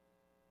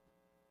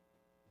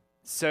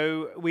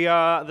So we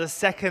are the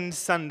second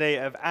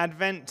Sunday of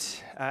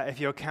Advent.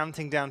 If you're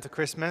counting down to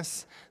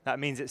Christmas,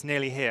 that means it's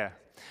nearly here.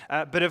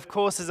 But of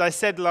course, as I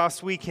said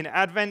last week in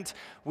Advent,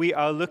 we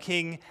are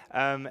looking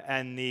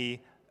at the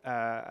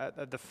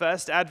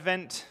first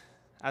Advent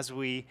as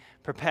we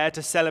prepare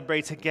to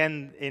celebrate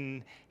again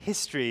in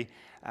history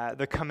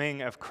the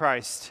coming of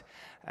Christ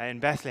in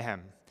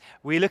Bethlehem.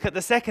 We look at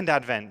the second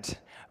Advent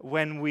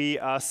when we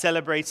are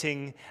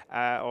celebrating,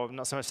 or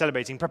not so much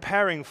celebrating,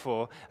 preparing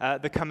for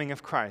the coming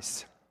of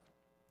Christ.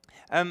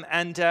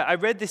 I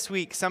read this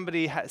week,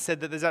 somebody said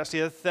that there's actually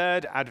a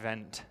third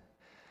Advent.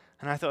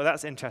 And I thought,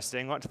 that's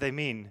interesting. What do they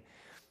mean?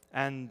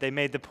 And they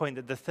made the point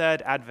that the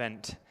third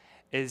Advent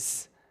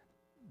is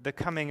the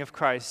coming of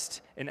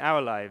Christ in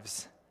our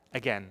lives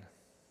again.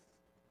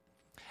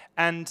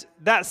 And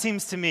that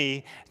seems to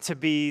me to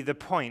be the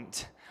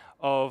point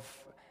of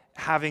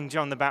having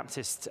John the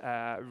Baptist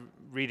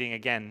reading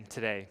again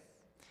today.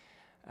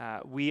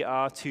 We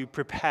are to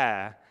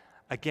prepare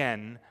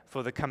again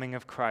for the coming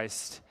of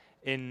Christ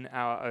in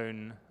our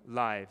own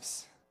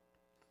lives.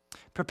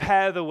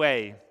 Prepare the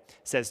way,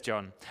 says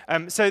John.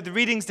 So the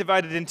reading's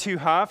divided in two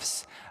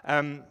halves.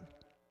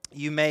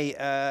 You may,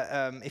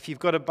 if you've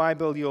got a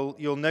Bible,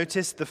 you'll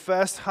notice the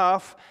first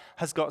half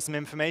has got some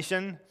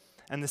information,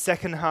 and the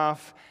second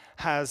half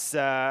has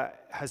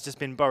just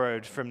been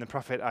borrowed from the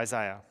prophet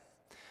Isaiah.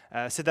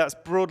 So that's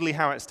broadly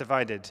how it's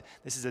divided.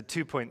 This is a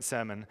two-point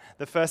sermon.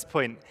 The first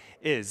point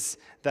is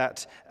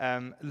that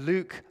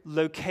Luke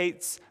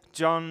locates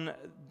John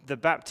the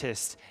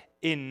Baptist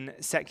in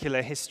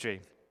secular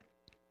history.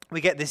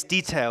 We get this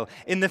detail.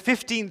 In the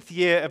 15th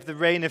year of the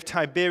reign of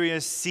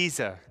Tiberius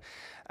Caesar.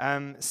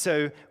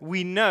 So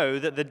we know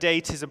that the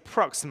date is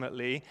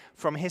approximately,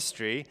 from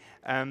history,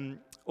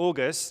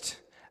 August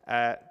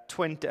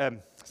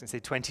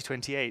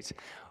 2028.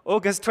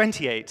 August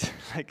 28,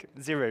 like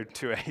 0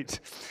 to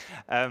 8.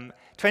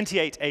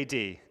 28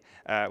 AD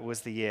was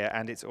the year,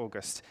 and it's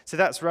August. So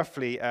that's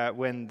roughly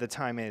when the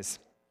time is.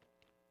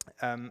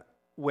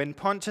 When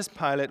Pontius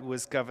Pilate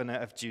was governor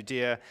of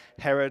Judea,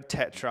 Herod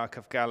tetrarch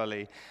of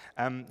Galilee.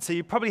 So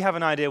you probably have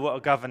an idea what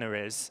a governor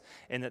is,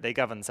 in that they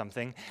govern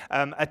something.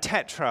 A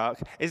tetrarch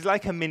is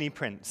like a mini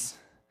prince.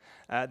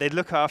 They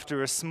look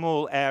after a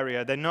small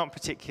area. They're not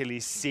particularly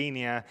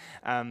senior,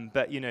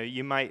 but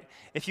you might,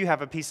 if you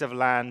have a piece of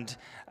land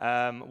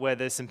where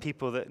there's some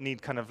people that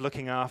need kind of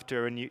looking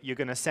after, and you're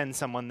going to send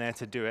someone there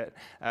to do it,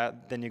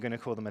 then you're going to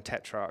call them a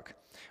tetrarch,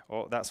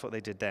 or that's what they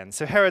did then.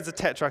 So Herod's a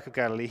tetrarch of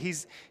Galilee.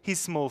 He's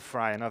small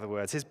fry, in other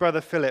words. His brother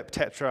Philip,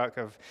 tetrarch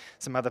of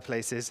some other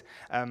places,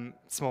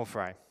 small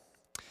fry.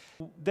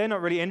 They're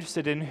not really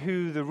interested in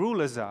who the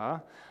rulers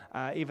are.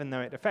 Even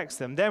though it affects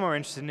them, they're more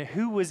interested in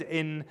who was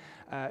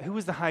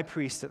the high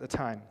priest at the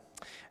time.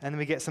 And then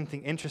we get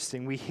something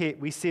interesting.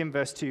 We see in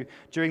verse 2,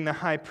 during the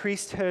high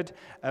priesthood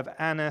of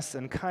Annas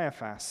and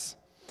Caiaphas.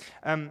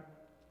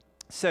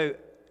 So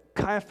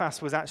Caiaphas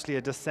was actually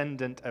a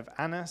descendant of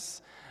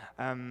Annas,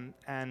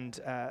 and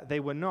they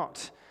were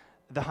not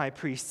the high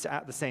priests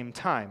at the same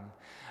time.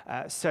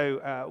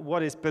 So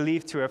what is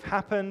believed to have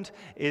happened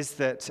is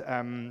that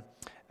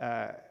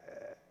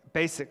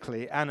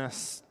basically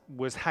Annas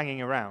was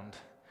hanging around.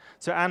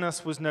 So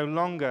Annas was no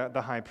longer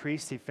the high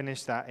priest. He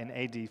finished that in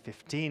AD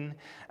 15.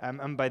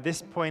 And by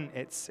this point,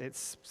 it's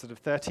sort of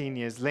 13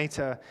 years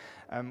later.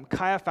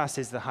 Caiaphas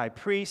is the high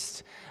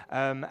priest,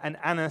 and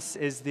Annas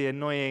is the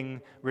annoying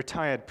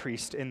retired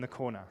priest in the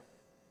corner.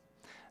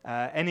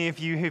 Any of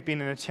you who've been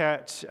in a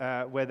church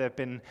where there have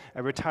been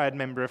a retired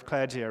member of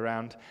clergy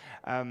around,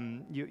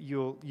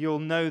 you'll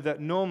know that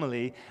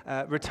normally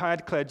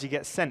retired clergy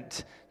get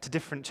sent to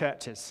different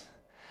churches.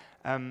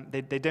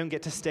 They don't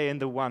get to stay in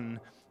the one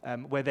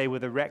where they were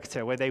the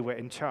rector, where they were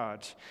in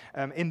charge.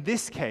 In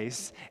this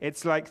case,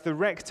 it's like the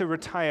rector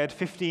retired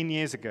 15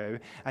 years ago,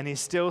 and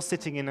he's still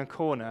sitting in a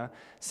corner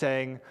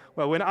saying,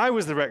 well, when I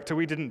was the rector,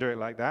 we didn't do it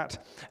like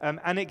that.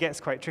 And it gets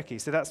quite tricky.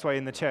 So that's why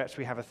in the church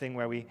we have a thing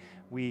where we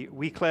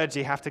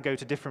clergy have to go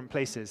to different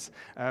places.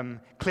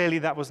 Clearly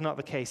that was not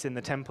the case in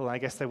the temple. I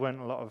guess there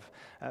weren't a lot of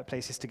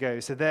places to go.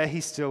 So there he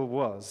still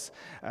was.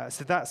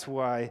 So that's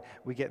why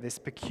we get this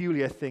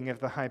peculiar thing of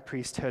the high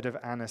priesthood of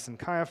Annas and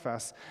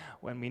Caiaphas,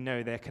 when we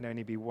know there can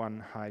only be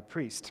one high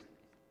priest.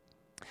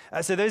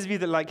 So those of you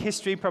that like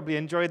history probably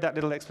enjoyed that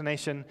little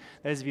explanation.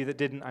 Those of you that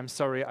didn't, I'm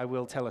sorry, I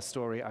will tell a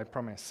story, I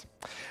promise.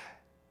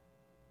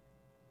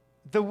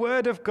 The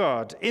Word of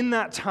God in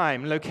that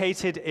time,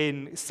 located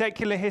in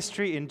secular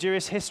history, in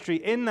Jewish history,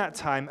 in that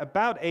time,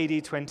 about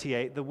AD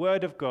 28, the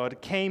Word of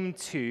God came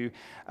to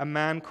a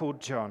man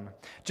called John.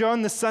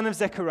 John, the son of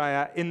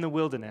Zechariah, in the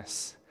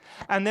wilderness.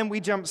 And then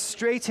we jump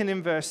straight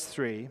in verse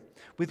 3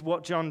 with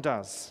what John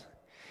does.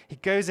 He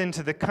goes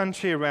into the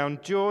country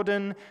around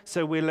Jordan,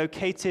 so we're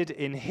located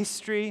in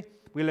history,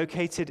 we're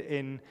located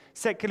in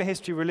secular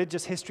history,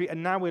 religious history,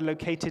 and now we're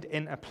located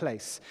in a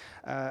place.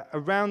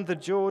 Around the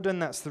Jordan,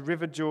 that's the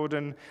River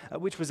Jordan,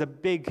 which was a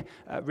big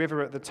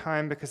river at the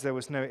time because there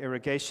was no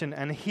irrigation,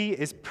 and he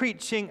is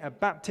preaching a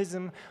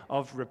baptism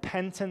of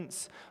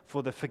repentance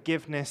for the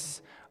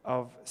forgiveness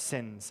of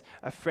sins,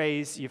 a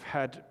phrase you've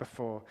heard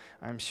before,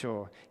 I'm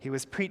sure. He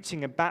was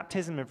preaching a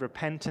baptism of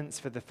repentance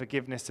for the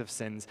forgiveness of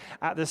sins.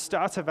 At the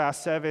start of our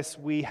service,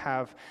 we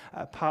have,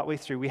 partway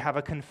through, we have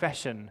a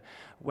confession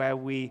where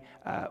we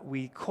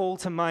call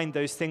to mind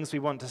those things we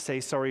want to say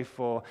sorry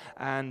for.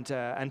 And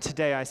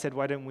today I said,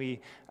 why don't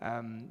we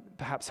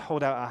perhaps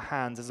hold out our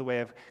hands as a way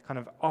of kind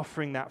of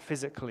offering that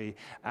physically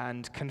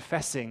and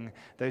confessing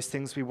those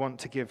things we want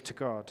to give to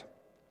God.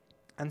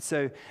 And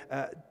so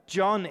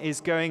John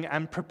is going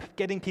and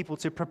getting people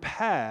to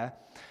prepare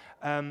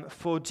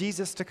for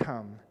Jesus to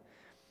come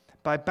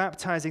by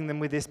baptizing them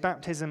with this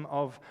baptism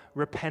of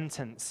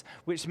repentance,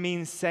 which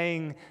means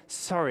saying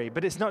sorry.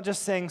 But it's not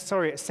just saying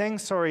sorry, it's saying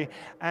sorry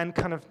and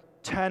kind of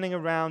turning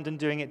around and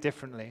doing it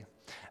differently.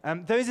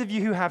 Those of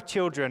you who have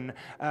children,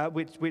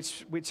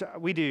 which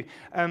we do,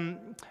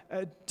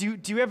 do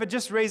you ever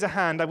just raise a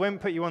hand? I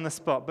won't put you on the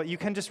spot, but you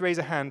can just raise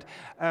a hand.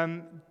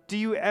 Do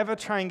you ever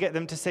try and get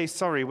them to say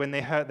sorry when they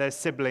hurt their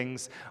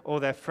siblings or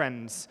their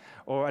friends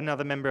or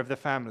another member of the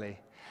family?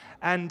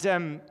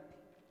 So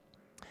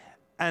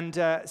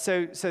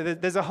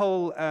there's a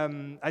whole,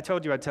 I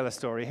told you I'd tell a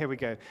story, here we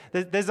go.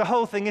 There's a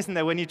whole thing, isn't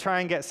there, when you try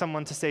and get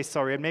someone to say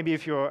sorry, and maybe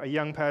if you're a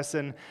young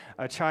person,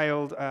 a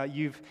child,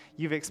 you've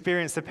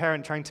experienced a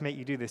parent trying to make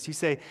you do this. You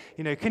say,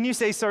 can you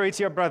say sorry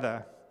to your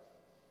brother?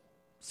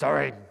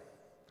 Sorry.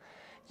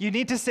 You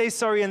need to say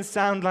sorry and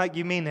sound like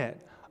you mean it.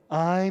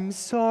 I'm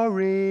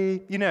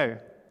sorry.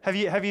 Have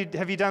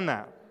you done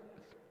that?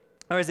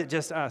 Or is it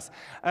just us?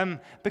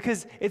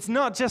 Because it's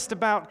not just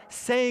about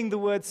saying the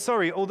word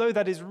sorry, although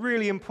that is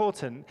really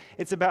important.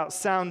 It's about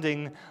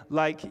sounding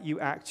like you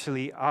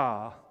actually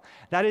are.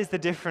 That is the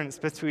difference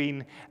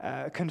between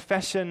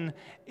confession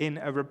in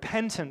a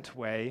repentant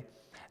way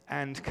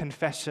and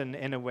confession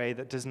in a way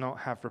that does not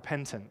have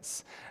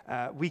repentance.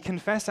 We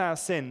confess our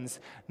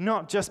sins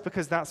not just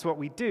because that's what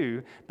we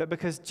do, but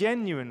because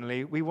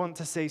genuinely we want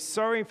to say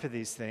sorry for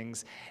these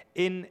things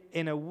in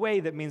a way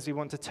that means we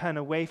want to turn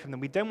away from them.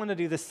 We don't want to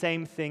do the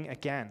same thing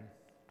again.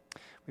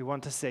 We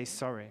want to say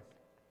sorry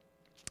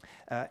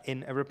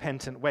in a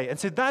repentant way. And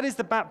so that is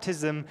the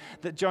baptism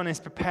that John is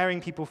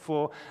preparing people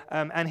for,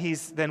 and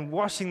he's then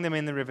washing them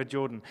in the River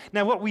Jordan.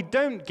 Now, what we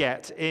don't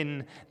get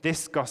in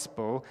this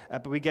gospel,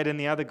 but we get in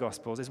the other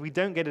gospels, is we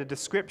don't get a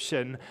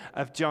description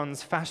of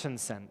John's fashion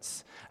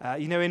sense.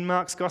 In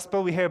Mark's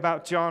gospel, we hear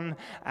about John,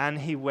 and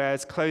he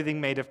wears clothing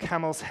made of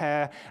camel's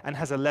hair and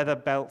has a leather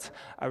belt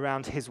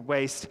around his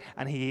waist,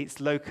 and he eats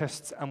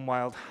locusts and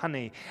wild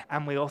honey.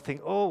 And we all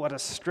think, oh, what a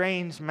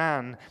strange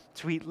man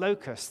to eat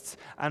locusts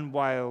and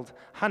wild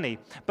honey.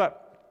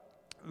 But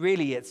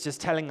really, it's just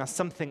telling us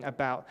something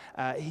about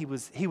he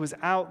was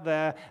out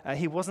there.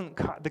 He wasn't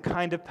the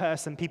kind of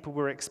person people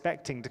were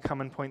expecting to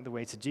come and point the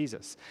way to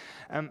Jesus.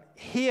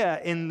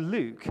 Here in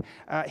Luke,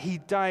 he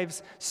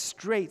dives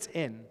straight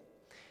in.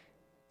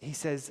 He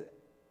says,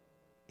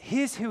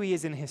 here's who he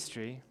is in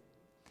history.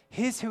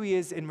 Here's who he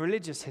is in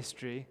religious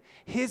history.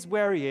 Here's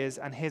where he is,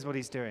 and here's what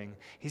he's doing.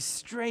 He's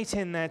straight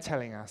in there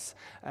telling us,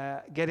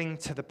 getting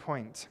to the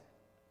point.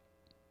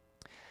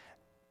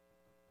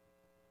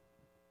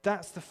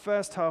 That's the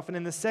first half, and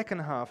in the second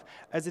half,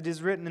 as it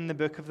is written in the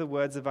book of the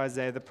words of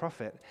Isaiah the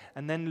prophet,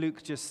 and then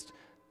Luke just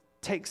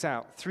takes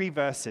out 3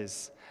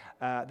 verses.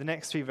 The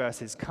next 3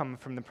 verses come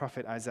from the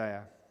prophet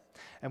Isaiah,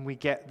 and we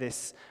get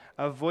this,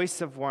 a voice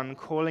of one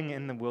calling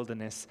in the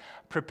wilderness,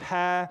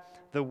 prepare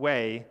the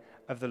way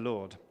of the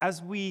Lord.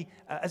 As we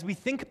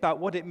think about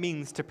what it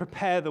means to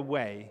prepare the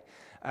way,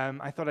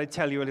 I thought I'd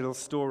tell you a little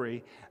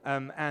story.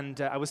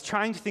 I was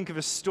trying to think of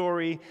a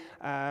story.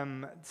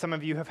 Some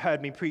of you have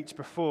heard me preach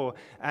before,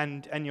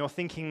 and you're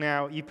thinking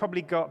now, you've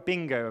probably got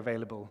bingo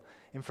available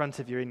in front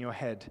of you in your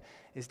head.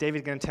 Is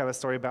David going to tell a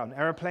story about an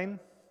aeroplane,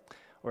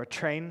 or a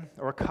train,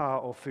 or a car,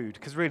 or food?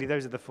 Because really,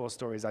 those are the 4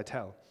 stories I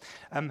tell.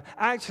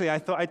 Actually, I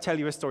thought I'd tell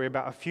you a story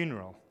about a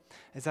funeral.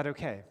 Is that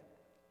okay?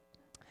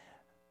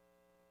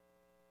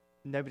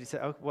 Nobody said,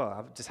 oh, well,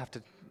 I'll just have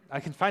to, I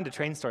can find a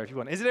train story if you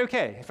want. Is it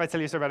okay if I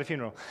tell you a story about a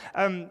funeral?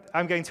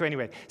 I'm going to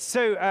anyway.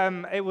 So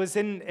it was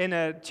in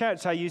a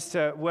church I used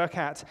to work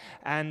at,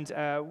 and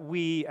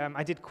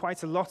I did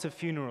quite a lot of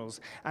funerals,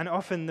 and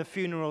often the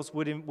funerals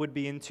would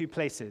be in 2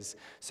 places.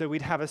 So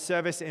we'd have a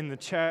service in the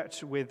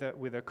church with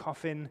a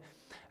coffin,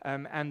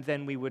 and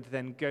then we would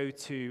then go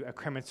to a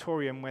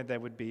crematorium where there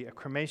would be a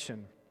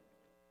cremation.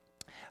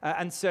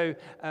 And so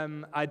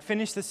I'd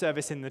finished the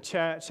service in the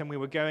church, and we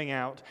were going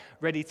out,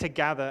 ready to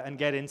gather and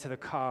get into the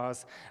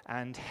cars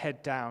and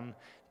head down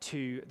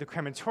to the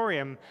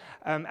crematorium.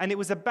 And it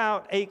was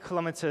about 8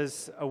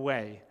 kilometers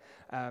away.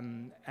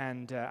 And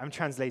I'm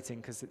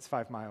translating because it's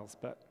 5 miles,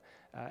 but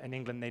in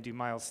England they do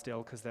miles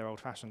still because they're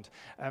old-fashioned.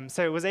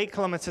 So it was 8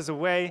 kilometers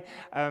away,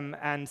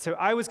 and so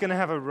I was going to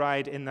have a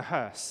ride in the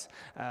hearse,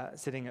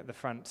 sitting at the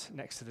front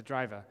next to the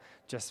driver,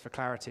 just for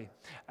clarity.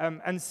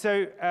 And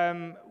so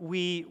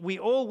we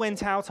all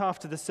went out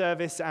after the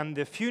service, and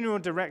the funeral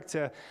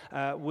director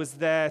was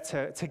there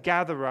to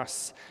gather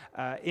us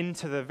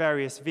into the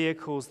various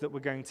vehicles that were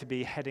going to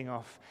be heading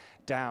off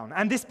down.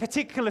 And this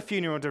particular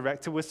funeral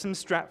director was from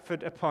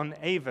Stratford upon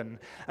Avon.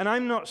 And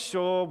I'm not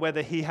sure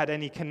whether he had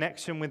any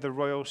connection with the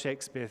Royal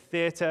Shakespeare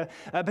Theatre,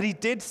 but he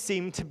did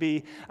seem to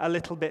be a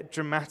little bit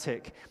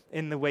dramatic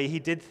in the way he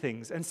did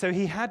things. And so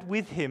he had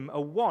with him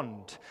a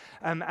wand.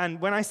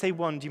 And when I say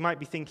wand, you might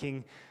be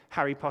thinking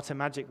Harry Potter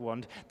magic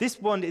wand.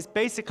 This wand is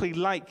basically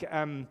like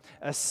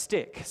a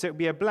stick. So it would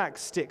be a black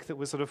stick that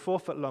was sort of 4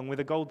 foot long with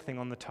a gold thing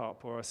on the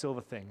top or a silver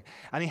thing.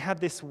 And he had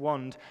this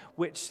wand,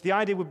 which the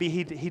idea would be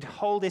he'd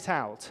hold it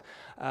out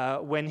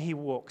when he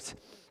walked.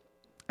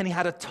 And he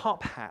had a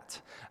top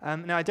hat.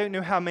 Now, I don't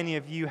know how many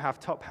of you have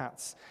top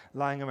hats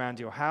lying around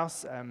your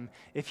house.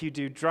 If you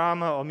do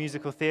drama or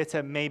musical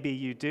theater, maybe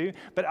you do.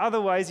 But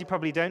otherwise, you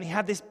probably don't. He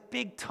had this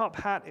big top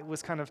hat. It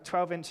was kind of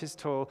 12 inches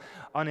tall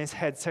on his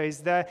head. So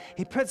he's there.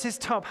 He puts his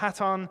top hat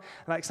on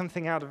like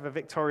something out of a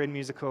Victorian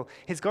musical.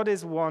 He's got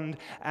his wand,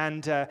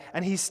 and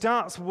he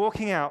starts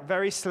walking out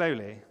very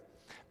slowly,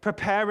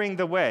 preparing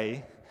the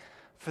way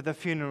for the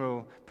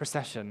funeral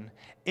procession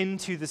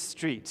into the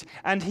street.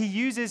 And he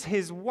uses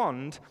his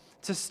wand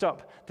to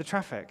stop the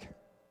traffic.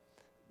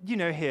 You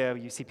know, here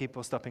you see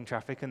people stopping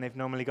traffic, and they've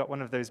normally got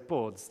one of those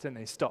boards, don't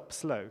they? Stop,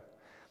 slow.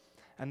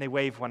 And they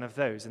wave one of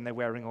those, and they're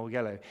wearing all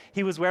yellow.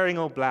 He was wearing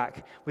all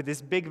black with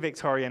this big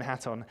Victorian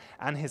hat on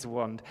and his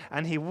wand.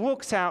 And he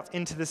walked out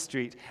into the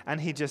street, and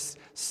he just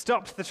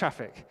stopped the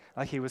traffic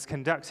like he was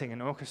conducting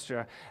an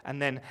orchestra.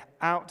 And then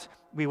out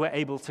we were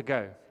able to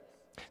go.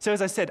 So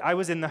as I said, I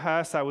was in the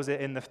hearse, I was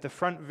in the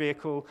front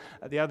vehicle,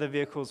 the other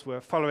vehicles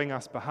were following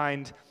us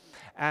behind,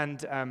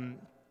 and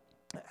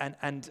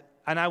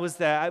I was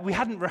there. We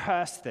hadn't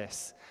rehearsed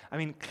this. I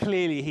mean,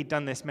 clearly he'd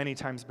done this many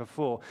times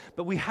before,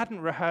 but we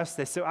hadn't rehearsed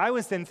this. So I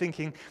was then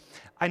thinking,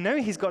 I know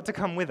he's got to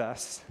come with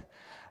us,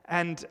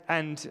 and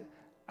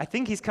I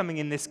think he's coming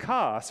in this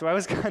car. So I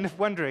was kind of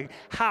wondering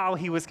how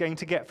he was going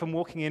to get from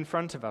walking in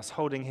front of us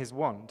holding his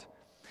wand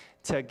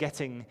to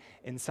getting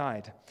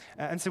inside.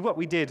 And so what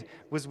we did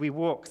was we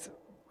walked,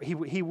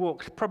 he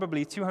walked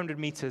probably 200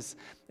 meters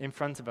in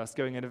front of us,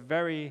 going at a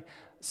very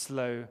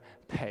slow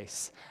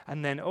pace.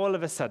 And then all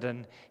of a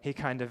sudden, he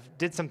kind of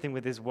did something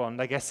with his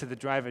wand. I guess so the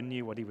driver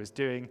knew what he was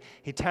doing.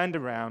 He turned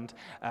around,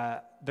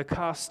 the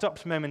car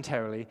stopped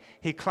momentarily,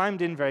 he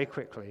climbed in very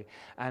quickly,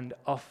 and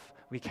off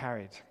we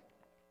carried.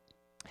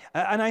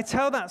 And I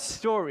tell that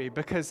story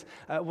because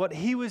what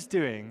he was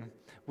doing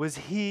was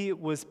he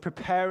was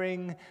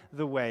preparing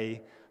the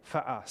way for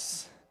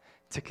us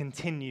to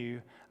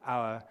continue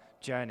our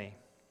journey.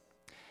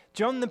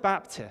 John the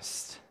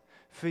Baptist,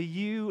 for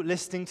you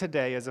listening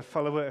today as a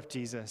follower of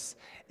Jesus,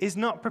 is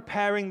not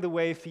preparing the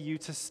way for you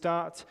to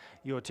start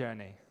your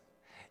journey.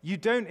 You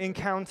don't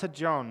encounter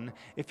John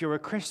if you're a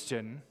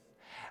Christian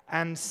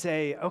and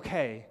say,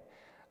 okay,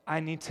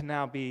 I need to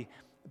now be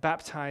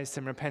baptized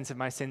and repent of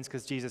my sins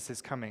because Jesus is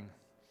coming.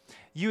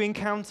 You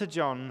encounter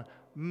John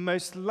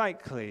most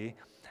likely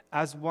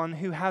as one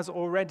who has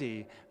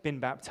already been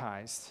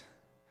baptized.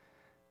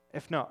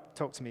 If not,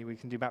 talk to me, we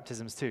can do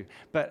baptisms too.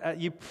 But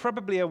you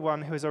probably are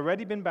one who has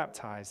already been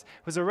baptized,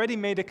 who has already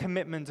made a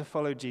commitment to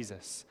follow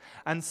Jesus.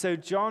 And so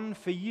John,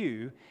 for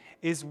you,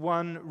 is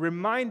one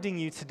reminding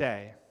you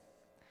today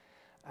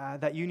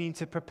that you need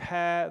to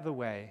prepare the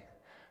way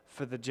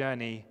for the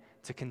journey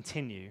to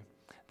continue,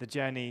 the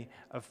journey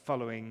of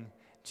following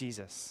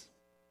Jesus.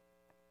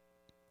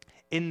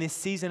 In this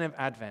season of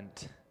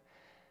Advent,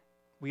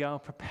 we are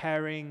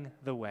preparing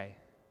the way.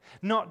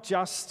 Not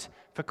just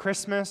for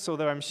Christmas,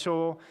 although I'm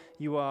sure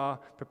you are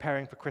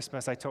preparing for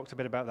Christmas. I talked a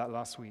bit about that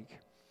last week.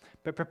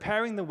 But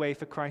preparing the way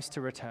for Christ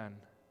to return.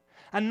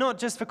 And not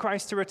just for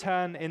Christ to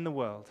return in the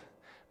world,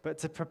 but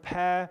to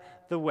prepare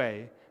the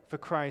way for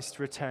Christ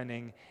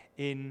returning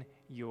in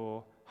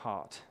your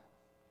heart.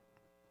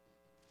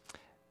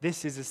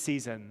 This is a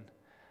season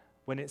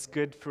when it's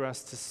good for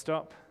us to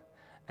stop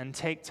and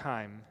take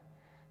time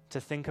to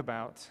think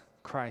about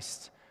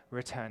Christ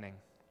returning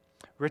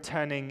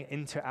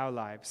into our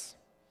lives.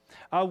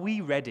 Are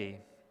we ready?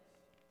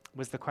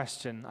 Was the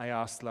question I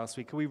asked last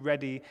week. Are we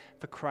ready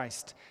for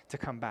Christ to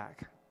come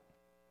back?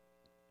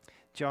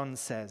 John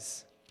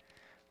says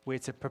we're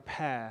to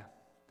prepare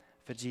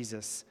for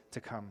Jesus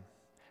to come.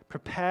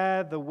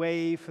 Prepare the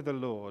way for the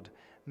Lord.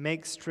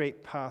 Make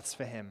straight paths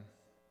for him.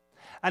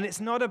 And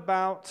it's not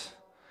about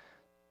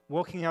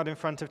walking out in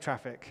front of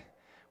traffic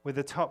with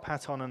a top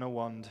hat on and a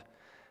wand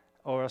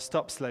or a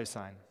stop slow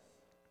sign.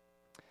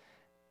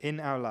 In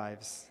our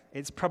lives,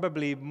 it's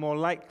probably more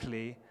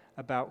likely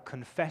about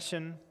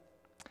confession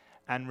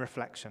and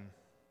reflection.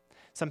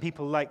 Some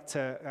people like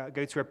to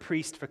go to a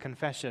priest for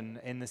confession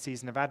in the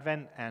season of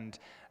Advent, and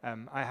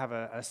I have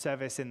a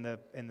service in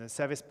the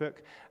service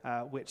book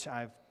which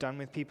I've done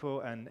with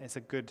people, and it's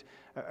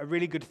a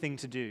really good thing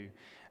to do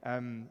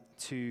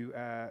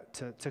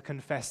to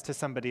confess to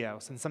somebody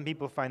else. And some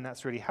people find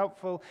that's really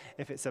helpful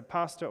if it's a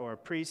pastor or a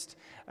priest.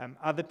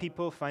 Other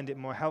people find it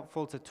more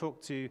helpful to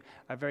talk to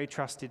a very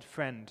trusted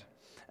friend.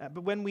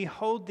 But when we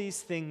hold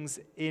these things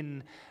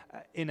in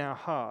our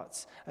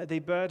hearts, they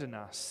burden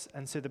us.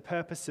 And so the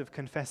purpose of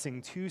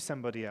confessing to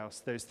somebody else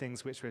those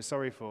things which we're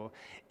sorry for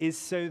is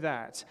so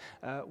that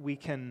we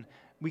can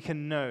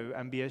know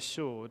and be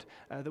assured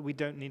that we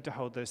don't need to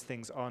hold those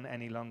things on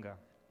any longer.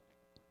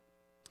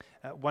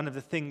 One of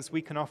the things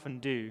we can often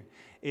do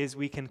is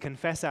we can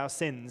confess our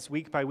sins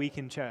week by week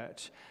in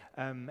church,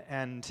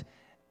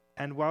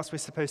 and whilst we're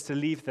supposed to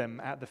leave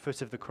them at the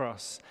foot of the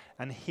cross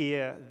and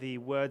hear the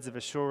words of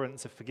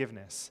assurance of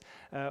forgiveness,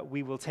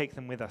 we will take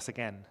them with us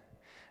again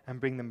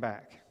and bring them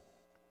back.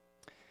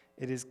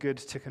 It is good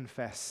to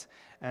confess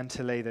and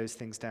to lay those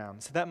things down.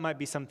 So that might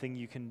be something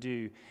you can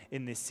do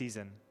in this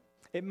season.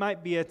 It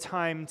might be a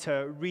time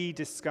to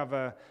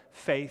rediscover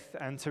faith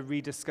and to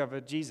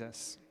rediscover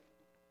Jesus.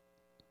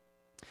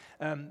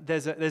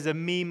 There's a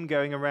meme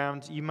going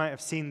around. You might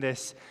have seen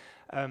this.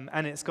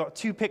 And it's got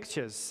two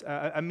pictures.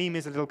 A meme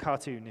is a little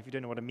cartoon, if you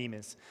don't know what a meme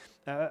is.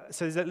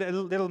 So there's a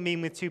little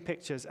meme with two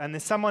pictures. And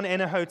there's someone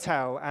in a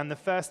hotel, and the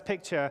first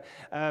picture,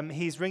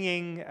 he's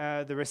ringing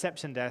the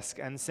reception desk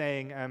and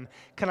saying,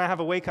 can I have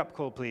a wake-up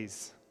call,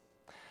 please?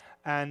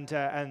 And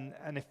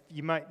if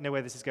you might know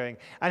where this is going.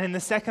 And in the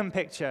second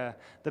picture,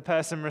 the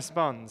person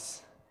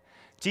responds,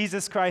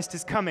 Jesus Christ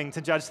is coming to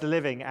judge the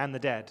living and the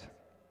dead.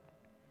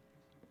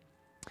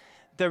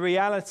 The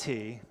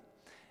reality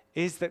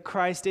is that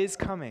Christ is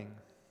coming.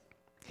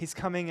 He's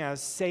coming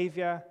as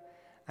Savior,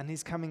 and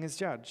he's coming as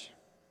Judge.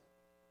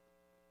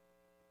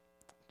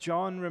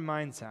 John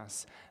reminds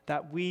us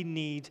that we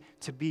need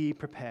to be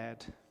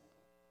prepared.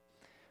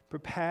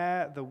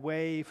 Prepare the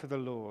way for the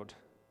Lord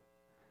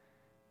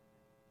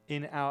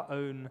in our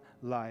own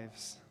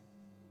lives.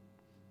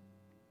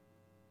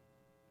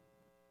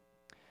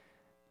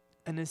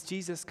 And as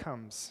Jesus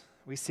comes,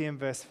 we see in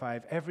verse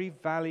 5, every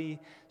valley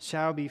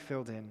shall be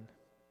filled in,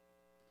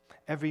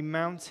 every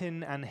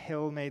mountain and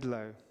hill made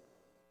low.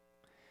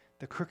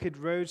 The crooked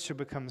roads shall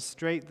become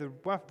straight,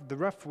 the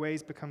rough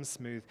ways become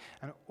smooth,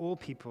 and all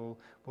people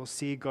will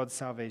see God's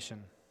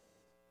salvation.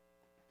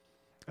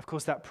 Of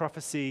course, that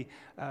prophecy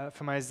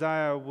from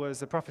Isaiah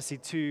was a prophecy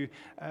to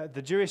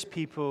the Jewish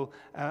people.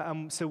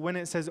 So when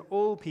it says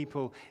all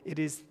people, it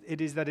is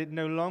that it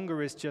no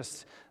longer is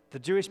just the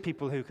Jewish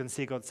people who can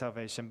see God's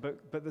salvation,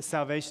 but the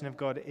salvation of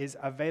God is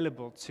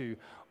available to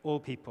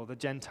all people, the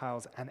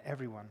Gentiles and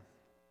everyone.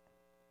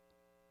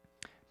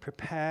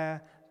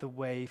 Prepare the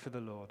way for the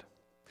Lord.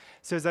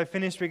 So as I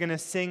finish, we're going to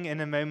sing in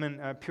a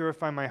moment,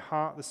 Purify My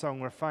Heart, the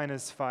song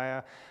Refiner's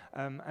Fire,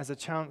 as a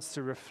chance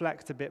to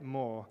reflect a bit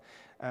more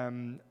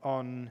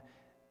on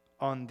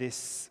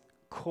this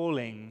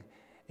calling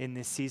in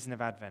this season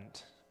of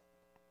Advent.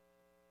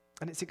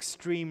 And it's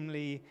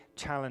extremely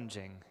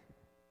challenging.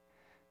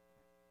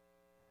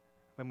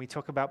 When we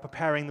talk about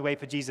preparing the way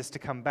for Jesus to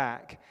come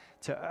back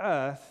to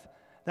earth,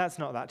 that's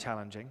not that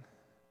challenging.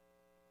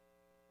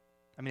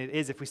 I mean, it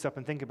is if we stop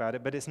and think about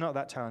it, but it's not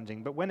that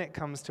challenging. But when it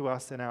comes to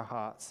us in our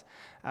hearts,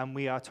 and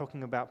we are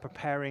talking about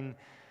preparing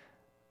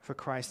for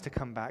Christ to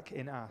come back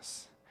in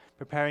us,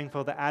 preparing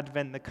for the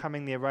advent, the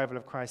coming, the arrival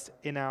of Christ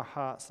in our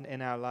hearts and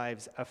in our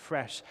lives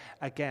afresh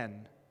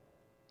again,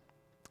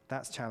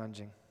 that's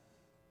challenging.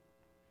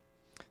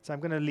 So I'm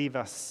going to leave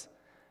us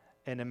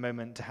in a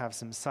moment to have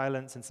some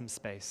silence and some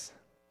space.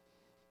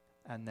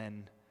 And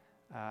then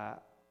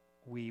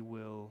we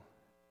will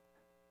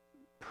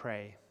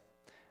pray.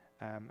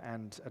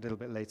 And a little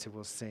bit later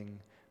we'll sing,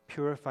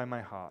 Purify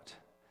My Heart,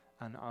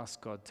 and ask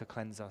God to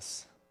cleanse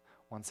us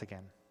once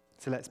again.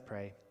 So let's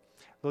pray.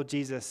 Lord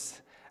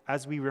Jesus,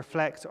 as we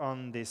reflect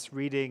on this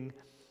reading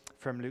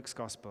from Luke's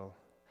Gospel,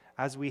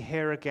 as we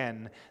hear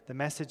again the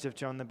message of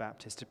John the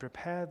Baptist to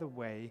prepare the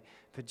way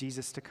for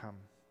Jesus to come,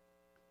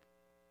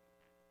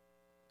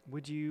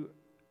 would you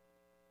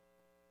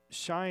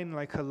shine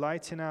like a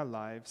light in our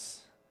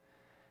lives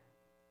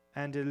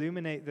and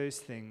illuminate those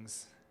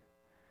things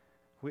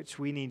which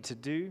we need to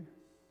do,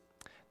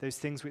 those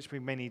things which we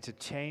may need to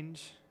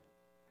change,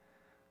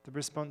 the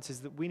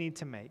responses that we need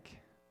to make,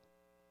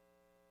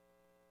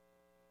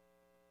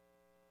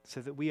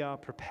 so that we are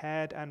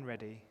prepared and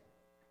ready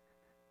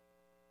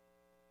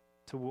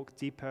to walk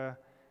deeper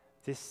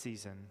this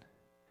season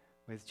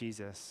with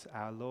Jesus,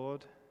 our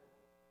Lord,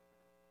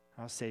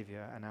 our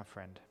Savior, and our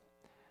friend.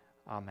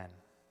 Amen.